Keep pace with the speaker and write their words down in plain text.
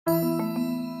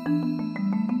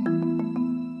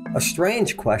A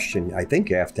strange question I think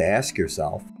you have to ask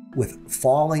yourself. With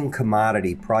falling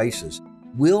commodity prices,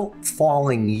 will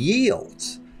falling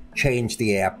yields change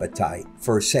the appetite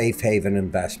for a safe haven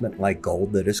investment like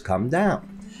gold that has come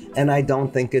down? And I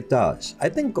don't think it does. I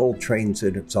think gold trades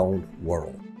in its own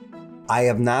world. I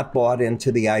have not bought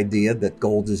into the idea that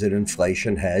gold is an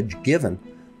inflation hedge given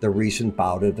the recent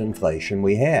bout of inflation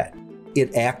we had.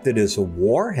 It acted as a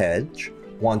war hedge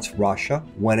once Russia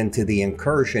went into the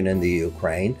incursion in the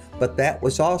Ukraine, but that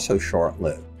was also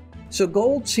short-lived. So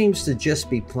gold seems to just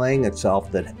be playing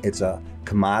itself that it's a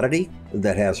commodity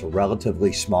that has a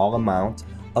relatively small amount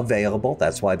available.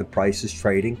 That's why the price is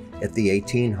trading at the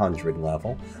 1800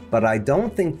 level. But I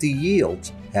don't think the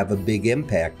yields have a big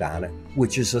impact on it,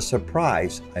 which is a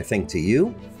surprise, I think, to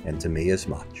you and to me as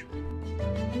much.